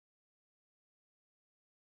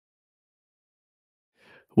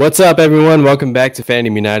What's up, everyone? Welcome back to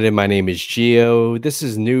Fandom United. My name is Gio. This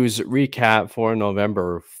is news recap for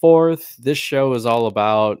November 4th. This show is all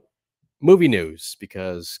about movie news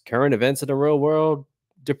because current events in the real world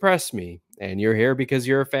depress me, and you're here because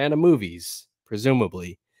you're a fan of movies,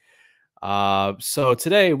 presumably. So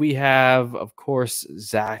today we have, of course,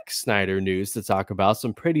 Zack Snyder news to talk about.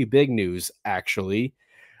 Some pretty big news, actually.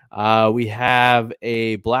 We have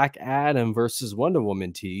a Black Adam versus Wonder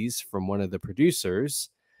Woman tease from one of the producers.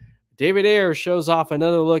 David Ayer shows off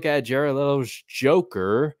another look at Jared Leto's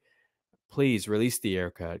Joker. Please release the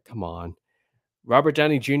haircut. Come on. Robert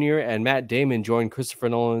Downey Jr. and Matt Damon join Christopher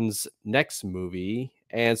Nolan's next movie,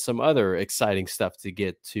 and some other exciting stuff to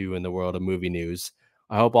get to in the world of movie news.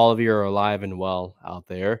 I hope all of you are alive and well out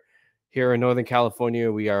there. Here in Northern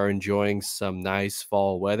California, we are enjoying some nice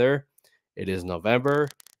fall weather. It is November,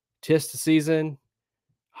 'tis the season,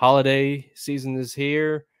 holiday season is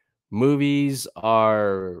here. Movies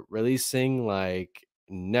are releasing like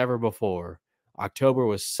never before. October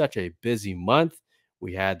was such a busy month.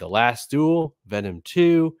 We had The Last Duel, Venom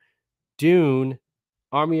 2, Dune,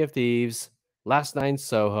 Army of Thieves, Last Night in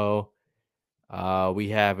Soho. We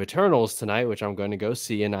have Eternals tonight, which I'm going to go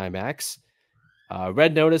see in IMAX.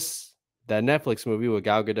 Red Notice, that Netflix movie with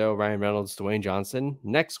Gal Gadot, Ryan Reynolds, Dwayne Johnson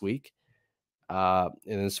next week. And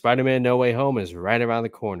then Spider-Man No Way Home is right around the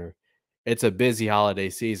corner. It's a busy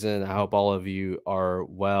holiday season. I hope all of you are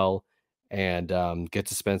well and get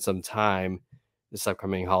to spend some time this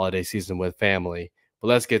upcoming holiday season with family. But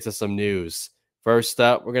let's get to some news. First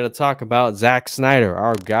up, we're going to talk about Zack Snyder,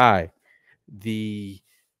 our guy, the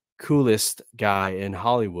coolest guy in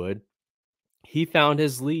Hollywood. He found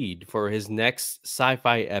his lead for his next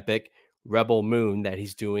sci-fi epic, Rebel Moon, that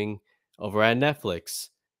he's doing over at Netflix.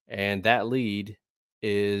 And that lead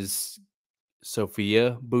is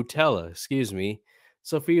Sofia Boutella.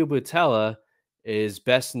 Sofia Boutella is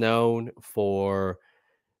best known for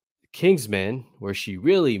Kingsman, where she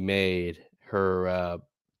really made her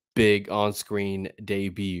big on-screen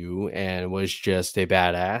debut and was just a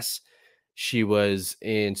badass. She was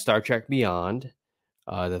in Star Trek Beyond,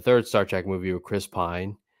 the third Star Trek movie with Chris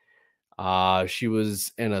Pine. She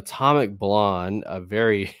was in Atomic Blonde, a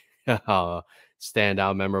very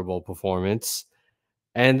standout, memorable performance.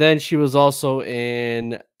 And then she was also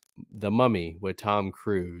in The Mummy with Tom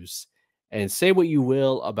Cruise. And say what you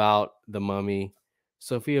will about The Mummy,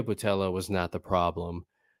 Sofia Boutella was not the problem.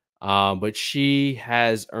 But she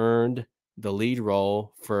has earned the lead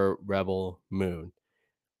role for Rebel Moon.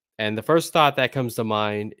 And the first thought that comes to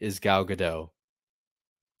mind is Gal Gadot.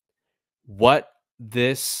 What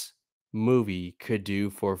this movie could do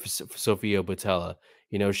for Sofia Boutella.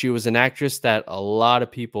 You know, she was an actress that a lot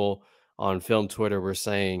of people on film Twitter were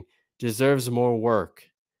saying deserves more work.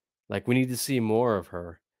 Like, we need to see more of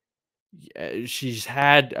her. She's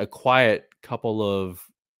had a quiet couple of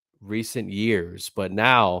recent years, but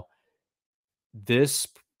now this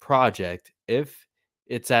project, if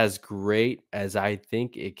it's as great as I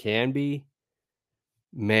think it can be,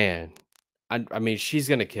 man, I mean, she's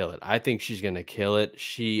gonna kill it. I think she's gonna kill it.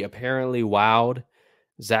 She apparently wowed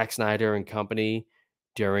Zack Snyder and company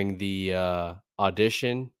during the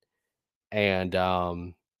audition,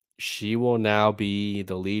 and she will now be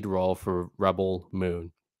the lead role for Rebel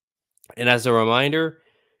Moon. And as a reminder,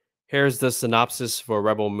 here's the synopsis for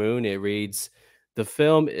Rebel Moon. It reads: the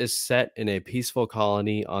film is set in a peaceful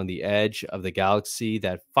colony on the edge of the galaxy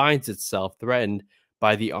that finds itself threatened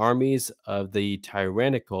by the armies of the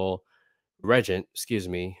tyrannical regent,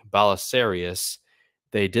 Belisarius.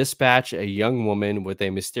 They dispatch a young woman with a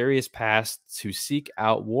mysterious past to seek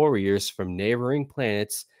out warriors from neighboring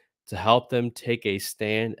planets to help them take a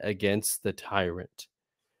stand against the tyrant.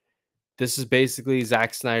 This is basically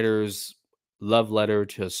Zack Snyder's love letter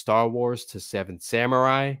to Star Wars, to Seven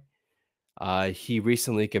Samurai. He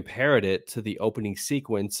recently compared it to the opening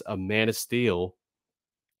sequence of Man of Steel,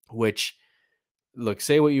 which, look,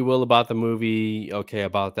 say what you will about the movie, okay,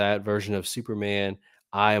 about that version of Superman.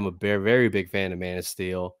 I am a very big fan of Man of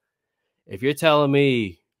Steel. If you're telling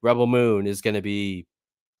me Rebel Moon is going to be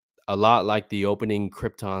a lot like the opening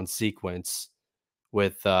Krypton sequence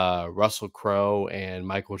with Russell Crowe and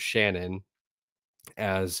Michael Shannon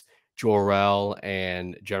as Jor-El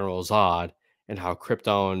and General Zod, and how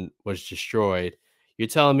Krypton was destroyed, you're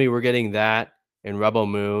telling me we're getting that in Rebel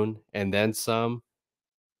Moon and then some?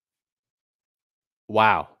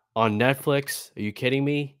 Wow. On Netflix? Are you kidding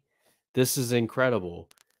me? This is incredible.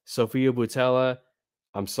 Sofia Boutella,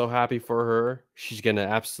 I'm so happy for her. She's going to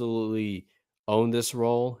absolutely own this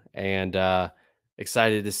role, and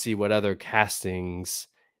excited to see what other castings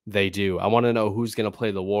they do. I want to know who's going to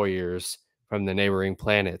play the warriors from the neighboring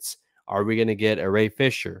planets. Are we going to get a Ray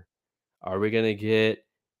Fisher? Are we going to get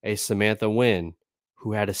a Samantha Wynn,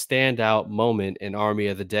 who had a standout moment in Army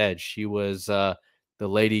of the Dead? She was the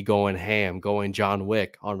lady going ham, going John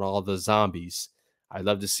Wick on all the zombies. I'd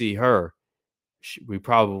love to see her. We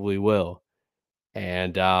probably will.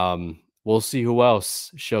 And we'll see who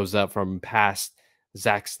else shows up from past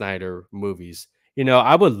Zack Snyder movies. You know,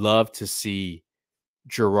 I would love to see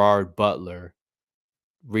Gerard Butler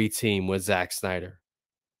reteam with Zack Snyder.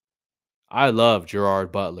 I love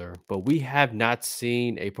Gerard Butler, but we have not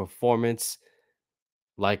seen a performance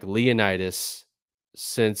like Leonidas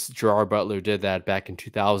since Gerard Butler did that back in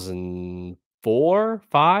 2004,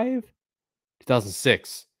 5,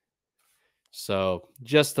 2006. So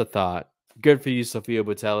just a thought. Good for you, Sofia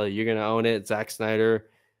Boutella. You're going to own it. Zack Snyder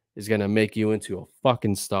is going to make you into a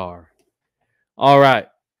fucking star. All right.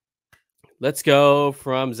 Let's go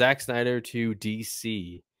from Zack Snyder to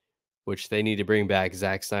DC, which they need to bring back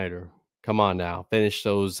Zack Snyder. Come on now. Finish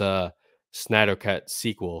those Snyder Cut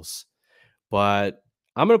sequels. But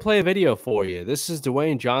I'm going to play a video for you. This is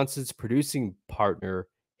Dwayne Johnson's producing partner,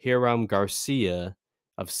 Hiram Garcia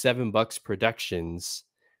of $7 Productions,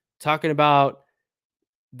 talking about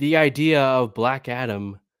the idea of Black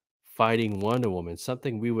Adam fighting Wonder Woman,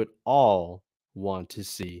 something we would all want to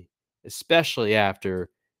see, especially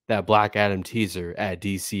after that Black Adam teaser at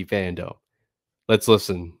DC Fandom. Let's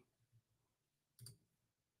listen.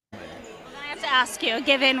 I have to ask you,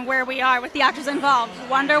 given where we are with the actors involved,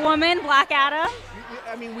 Wonder Woman, Black Adam.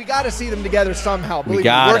 I mean, we got to see them together somehow. Believe me,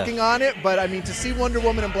 working on it, but I mean, to see Wonder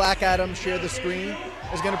Woman and Black Adam share the screen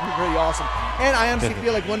is going to be pretty awesome. And I honestly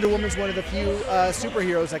feel like Wonder Woman's one of the few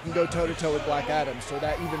superheroes that can go toe-to-toe with Black Adam, so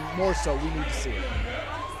that even more so, we need to see it.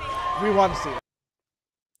 We want to see it.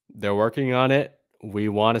 They're working on it. We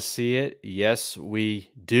want to see it. Yes,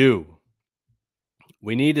 we do.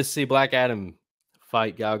 We need to see Black Adam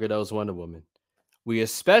fight Gal Gadot's Wonder Woman. We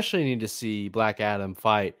especially need to see Black Adam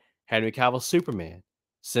fight Henry Cavill's Superman.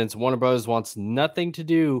 Since Warner Bros. Wants nothing to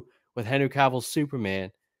do with Henry Cavill's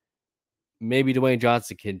Superman, maybe Dwayne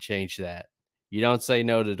Johnson can change that. You don't say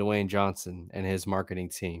no to Dwayne Johnson and his marketing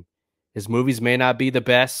team. His movies may not be the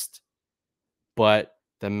best, but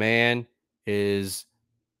the man is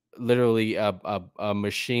literally a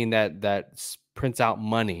machine that prints out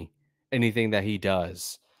money, anything that he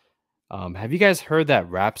does. Have you guys heard that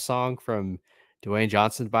rap song from Dwayne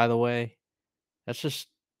Johnson, by the way?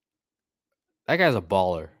 That guy's a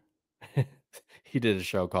baller. He did a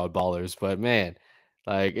show called Ballers, but man,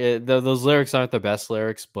 like those lyrics aren't the best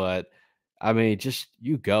lyrics, but I mean, just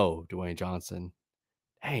you go, Dwayne Johnson.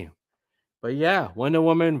 Damn. But yeah, Wonder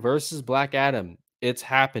Woman versus Black Adam. It's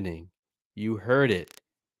happening. You heard it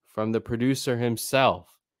from the producer himself.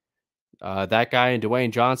 That guy and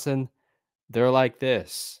Dwayne Johnson, they're like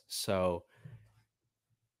this. So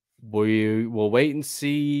we will wait and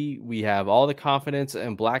see. We have all the confidence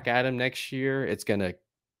in Black Adam next year. It's going to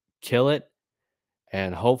kill it.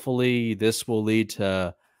 And hopefully this will lead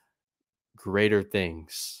to greater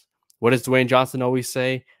things. What does Dwayne Johnson always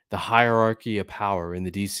say? The hierarchy of power in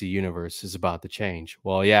the DC universe is about to change.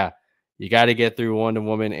 Well, yeah, you got to get through Wonder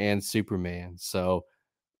Woman and Superman. So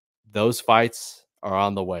those fights are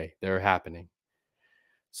on the way. They're happening.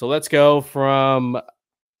 So let's go from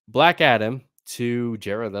Black Adam to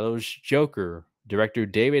Jared Leto's Joker. Director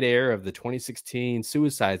David Ayer of the 2016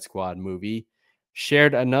 Suicide Squad movie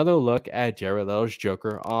shared another look at Jared Leto's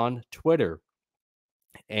Joker on Twitter.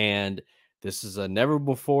 And this is a never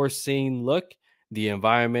before seen look. The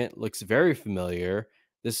environment looks very familiar.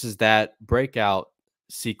 This is that breakout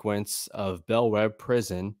sequence of Bel Reve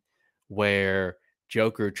Prison where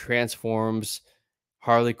Joker transforms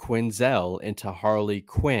Harley Quinzel into Harley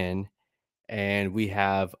Quinn. And we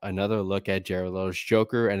have another look at Jared Leto's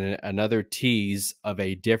Joker and another tease of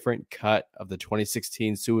a different cut of the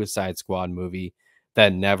 2016 Suicide Squad movie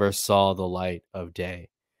that never saw the light of day.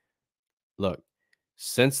 Look,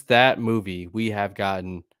 since that movie, we have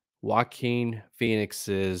gotten Joaquin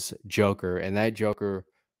Phoenix's Joker, and that Joker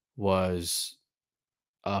was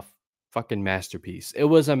a fucking masterpiece. It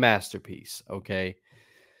was a masterpiece, okay?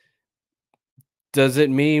 Does it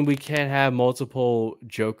mean we can't have multiple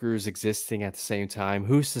Jokers existing at the same time?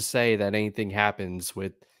 Who's to say that anything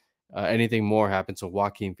more happens with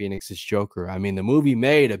Joaquin Phoenix's Joker? I mean, the movie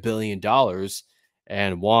made $1 billion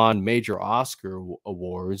and won major Oscar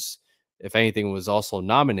awards. If anything, was also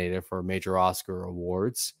nominated for major Oscar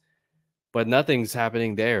awards, but nothing's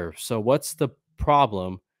happening there. So what's the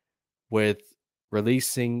problem with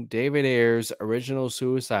releasing David Ayer's original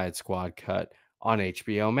Suicide Squad cut on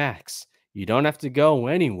HBO Max? You don't have to go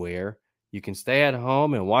anywhere. You can stay at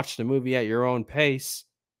home and watch the movie at your own pace.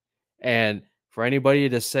 And for anybody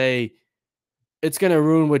to say it's going to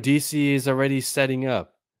ruin what DC is already setting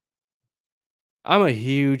up. I'm a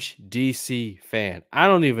huge DC fan. I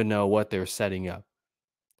don't even know what they're setting up.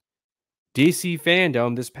 DC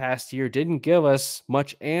fandom this past year didn't give us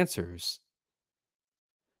much answers.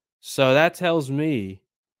 So that tells me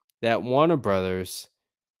that Warner Brothers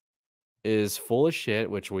is full of shit,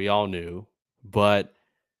 which we all knew. But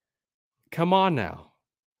come on now.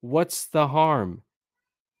 What's the harm?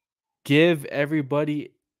 Give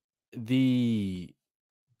everybody the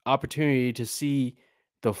opportunity to see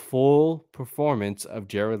the full performance of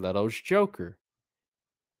Jared Leto's Joker.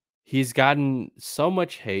 He's gotten so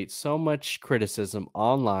much hate, so much criticism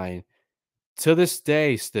online to this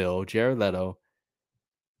day still, Jared Leto,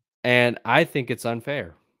 and I think it's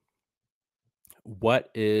unfair.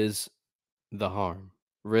 What is the harm?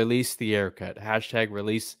 Release the haircut. Hashtag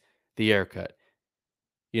release the haircut.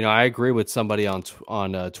 You know, I agree with somebody on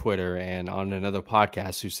Twitter and on another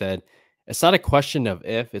podcast who said it's not a question of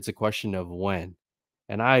if, it's a question of when.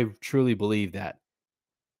 And I truly believe that.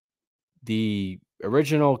 The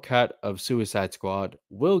original cut of Suicide Squad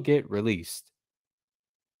will get released.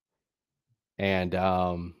 And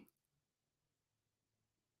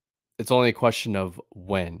it's only a question of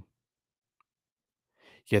when.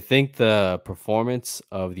 You think the performance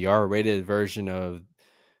of the R-rated version of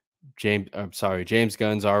James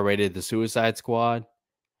Gunn's R-rated The Suicide Squad,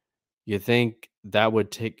 you think that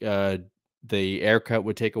would take the haircut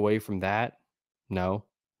would take away from that? No.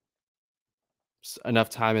 Enough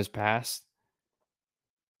time has passed.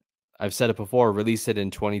 I've said it before, release it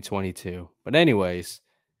in 2022. But anyways,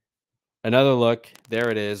 another look. There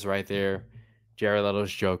it is right there. Jared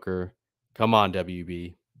Leto's Joker. Come on,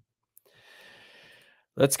 WB.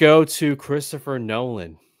 Let's go to Christopher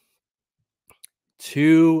Nolan.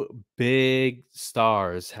 2 big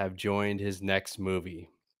stars have joined his next movie.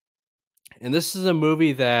 And this is a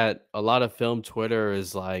movie that a lot of film Twitter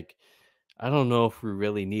is like, I don't know if we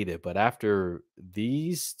really need it. But after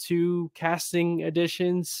these 2 casting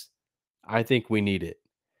additions, I think we need it.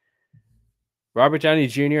 Robert Downey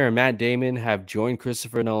Jr. and Matt Damon have joined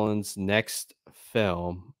Christopher Nolan's next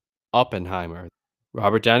film, Oppenheimer.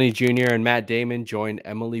 Robert Downey Jr. and Matt Damon joined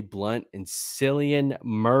Emily Blunt and Cillian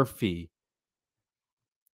Murphy.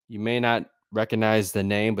 You may not recognize the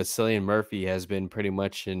name, but Cillian Murphy has been pretty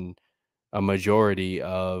much in a majority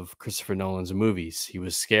of Christopher Nolan's movies. He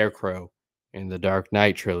was Scarecrow in the Dark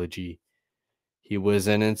Knight trilogy. He was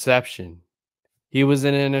in Inception. He was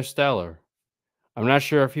in Interstellar. I'm not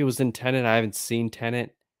sure if he was in Tenet. I haven't seen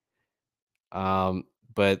Tenet.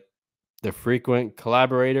 But the frequent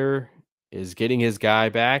collaborator is getting his guy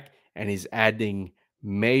back, and he's adding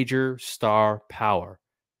major star power.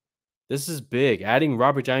 This is big. Adding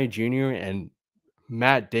Robert Downey Jr. and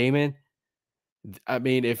Matt Damon. I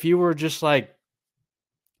mean, if you were just like,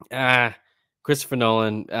 Christopher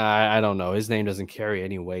Nolan, I don't know. His name doesn't carry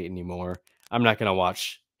any weight anymore. I'm not going to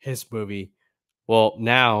watch his movie. Well,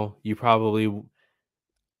 now you probably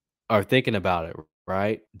are thinking about it,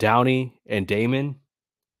 right? Downey and Damon.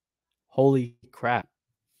 Holy crap.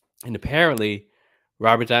 And apparently,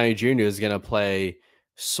 Robert Downey Jr. is going to play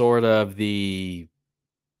sort of the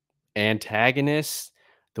antagonist,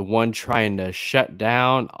 the one trying to shut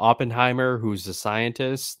down Oppenheimer, who's the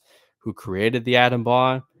scientist who created the atom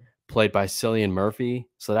bomb, played by Cillian Murphy.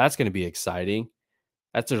 So that's going to be exciting.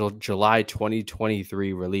 That's a July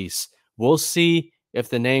 2023 release. We'll see if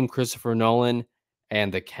the name Christopher Nolan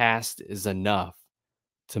and the cast is enough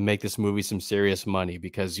to make this movie some serious money,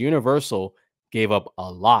 because Universal gave up a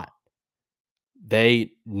lot.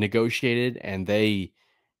 They negotiated and they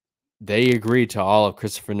agreed to all of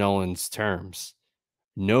Christopher Nolan's terms.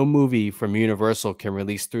 No movie from Universal can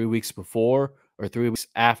release 3 weeks before or 3 weeks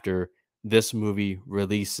after this movie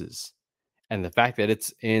releases. And the fact that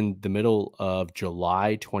it's in the middle of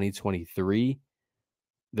July 2023,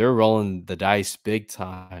 they're rolling the dice big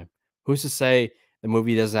time. Who's to say the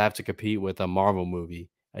movie doesn't have to compete with a Marvel movie,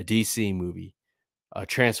 a DC movie, a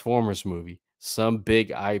Transformers movie, some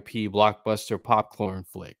big IP blockbuster popcorn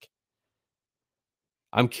flick?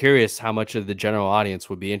 I'm curious how much of the general audience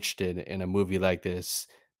would be interested in a movie like this.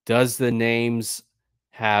 Does the names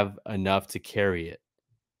have enough to carry it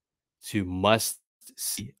to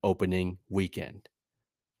must-see opening weekend?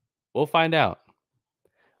 We'll find out.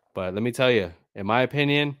 But let me tell you, in my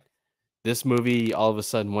opinion, this movie all of a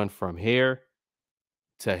sudden went from here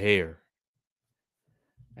to here.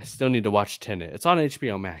 I still need to watch Tenet. It's on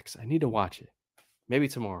HBO Max. I need to watch it. Maybe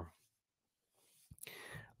tomorrow.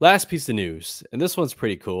 Last piece of news, and this one's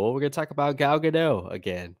pretty cool. We're going to talk about Gal Gadot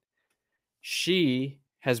again. She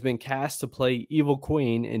has been cast to play Evil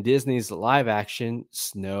Queen in Disney's live-action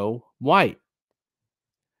Snow White.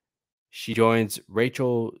 She joins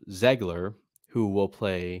Rachel Zegler, who will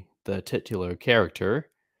play the titular character,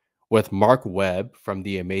 with Mark Webb from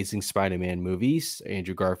the Amazing Spider-Man movies,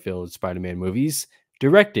 Andrew Garfield Spider-Man movies,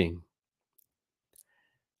 directing.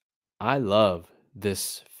 I love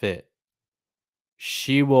this fit.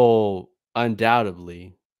 She will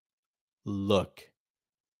undoubtedly look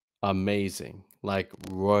amazing, like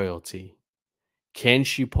royalty. Can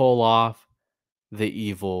she pull off the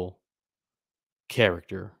evil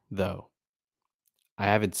character, though? I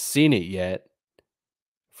haven't seen it yet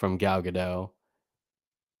from Gal Gadot,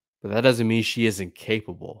 but that doesn't mean she isn't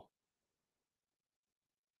capable.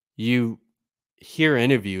 You hear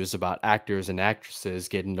interviews about actors and actresses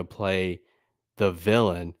getting to play the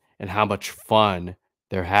villain and how much fun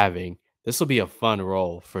they're having. This will be a fun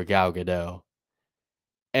role for Gal Gadot.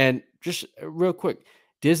 And just real quick,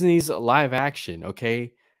 Disney's live action,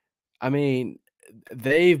 okay? I mean,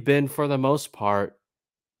 they've been, for the most part,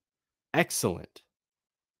 excellent.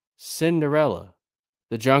 Cinderella,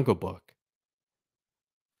 The Jungle Book,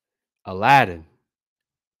 Aladdin,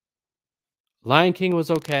 Lion King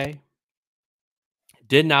was okay.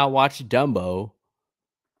 Did not watch Dumbo.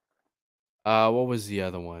 What was the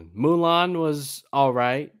other one? Mulan was all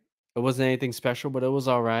right. It wasn't anything special, but it was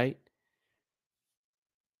all right.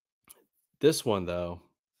 This one, though,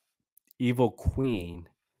 Evil Queen,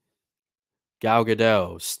 Gal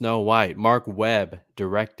Gadot, Snow White, Mark Webb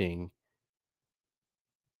directing.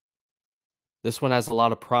 This one has a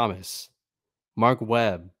lot of promise. Mark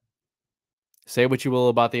Webb, say what you will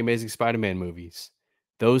about the Amazing Spider-Man movies.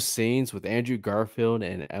 Those scenes with Andrew Garfield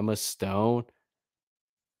and Emma Stone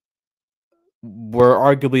were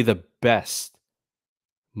arguably the best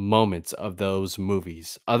moments of those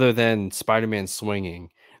movies, other than Spider-Man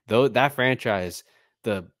swinging. Though that franchise,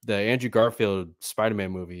 the Andrew Garfield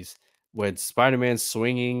Spider-Man movies, with Spider-Man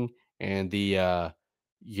swinging and the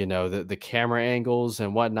the camera angles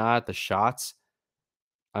and whatnot, the shots.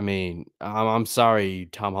 I mean, I'm sorry,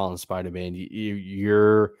 Tom Holland Spider-Man.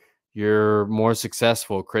 You're more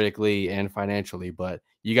successful critically and financially, but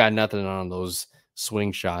you got nothing on those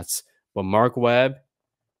swing shots. But Mark Webb,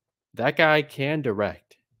 that guy can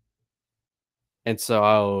direct. And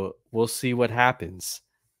so we'll see what happens.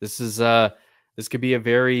 This could be a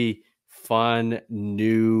very fun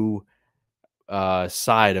new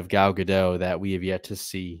side of Gal Gadot that we have yet to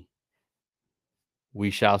see. We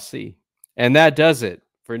shall see. And that does it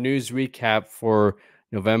for news recap for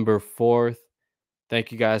November 4th.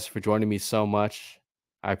 Thank you guys for joining me so much.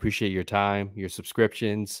 I appreciate your time, your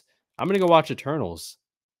subscriptions. I'm going to go watch Eternals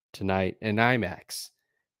tonight in IMAX.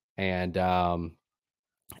 And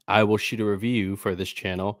I will shoot a review for this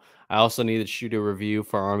channel. I also need to shoot a review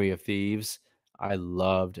for Army of Thieves. I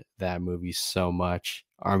loved that movie so much.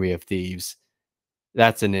 Army of Thieves.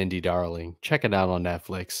 That's an indie darling. Check it out on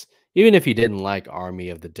Netflix. Even if you didn't like Army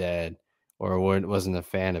of the Dead or wasn't a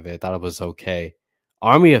fan of it, thought it was okay.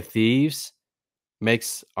 Army of Thieves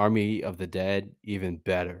makes Army of the Dead even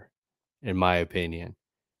better, in my opinion.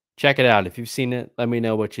 Check it out. If you've seen it, let me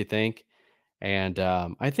know what you think. And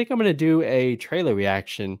I think I'm going to do a trailer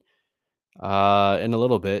reaction in a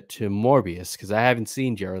little bit to Morbius, because I haven't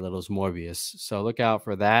seen Jared Leto's Morbius. So look out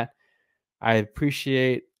for that. I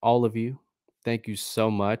appreciate all of you. Thank you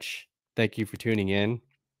so much. Thank you for tuning in.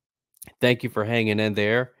 Thank you for hanging in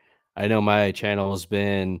there. I know my channel has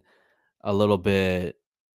been a little bit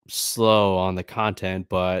slow on the content,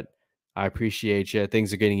 but I appreciate you.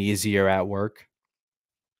 Things are getting easier at work.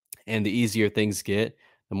 And the easier things get,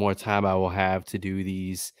 the more time I will have to do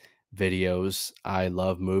these videos. I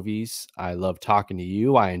love movies. I love talking to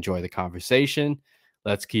you. I enjoy the conversation.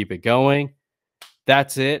 Let's keep it going.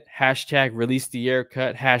 That's it. Hashtag release the Ayer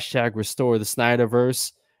cut. Hashtag restore the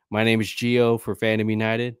Snyderverse. My name is Gio for Fandom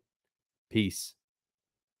United. Peace.